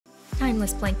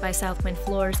Timeless Plank by Southwind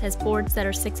Floors has boards that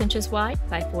are 6 inches wide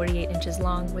by 48 inches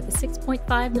long with a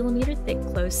 6.5mm thick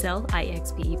closed-cell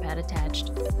IXPE pad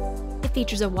attached. It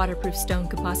features a waterproof stone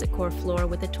composite core floor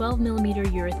with a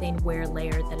 12mm urethane wear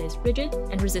layer that is rigid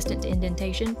and resistant to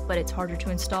indentation, but it's harder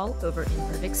to install over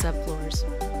imperfect subfloors.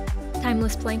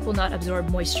 Timeless Plank will not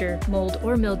absorb moisture, mold,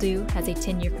 or mildew, has a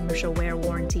 10-year commercial wear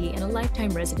warranty and a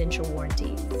lifetime residential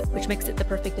warranty, which makes it the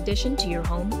perfect addition to your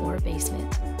home or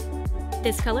basement.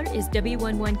 This color is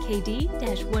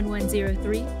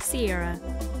W11KD-1103 Sierra.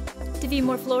 To view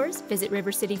more floors, visit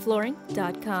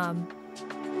rivercityflooring.com.